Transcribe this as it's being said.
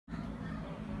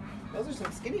Those are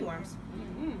some skinny worms.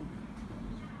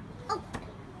 Oh.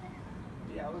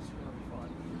 Yeah, it was really fun.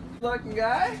 Looking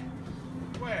guy?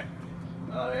 Where?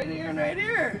 Oh, right here and right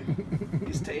here.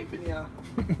 He's taping you.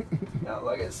 Now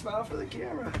look at smile for the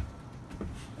camera.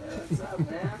 Hey, what's up,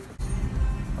 man?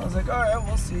 I was like, all right,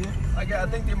 we'll see. I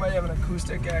think they might have an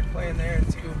acoustic act playing there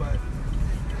too, but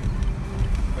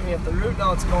I mean, if the root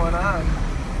note's going on,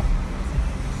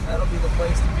 that'll be the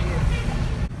place to be.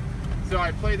 So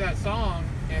I played that song,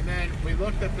 and then we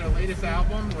looked at their latest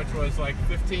album, which was like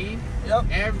 15. Yep.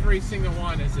 Every single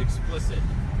one is explicit.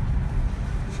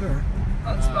 Sure.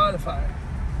 On Spotify.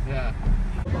 Yeah.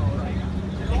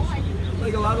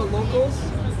 Like a lot of locals,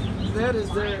 that is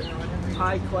their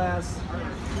high-class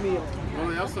meal. Well,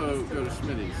 they also go to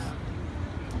Smitty's.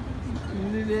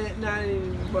 Not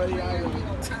anybody either.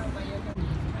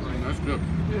 That's good.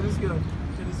 It is good.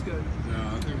 It is good.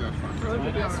 Yeah, I think that's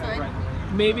fine. That's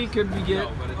fine. Maybe could we get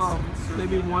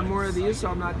maybe one more of these so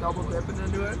I'm not double dipping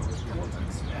into it?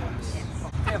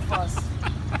 Can't fuss.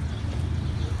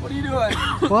 What are you doing?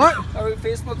 What? Are we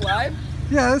Facebook Live?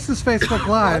 Yeah, this is Facebook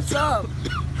Live. What's up?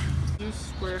 Use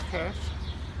Square Cash.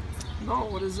 No,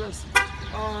 what is this?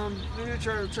 New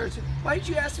church. Why did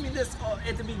you ask me this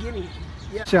at the beginning?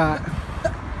 Yeah. Shot.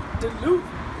 Duluth.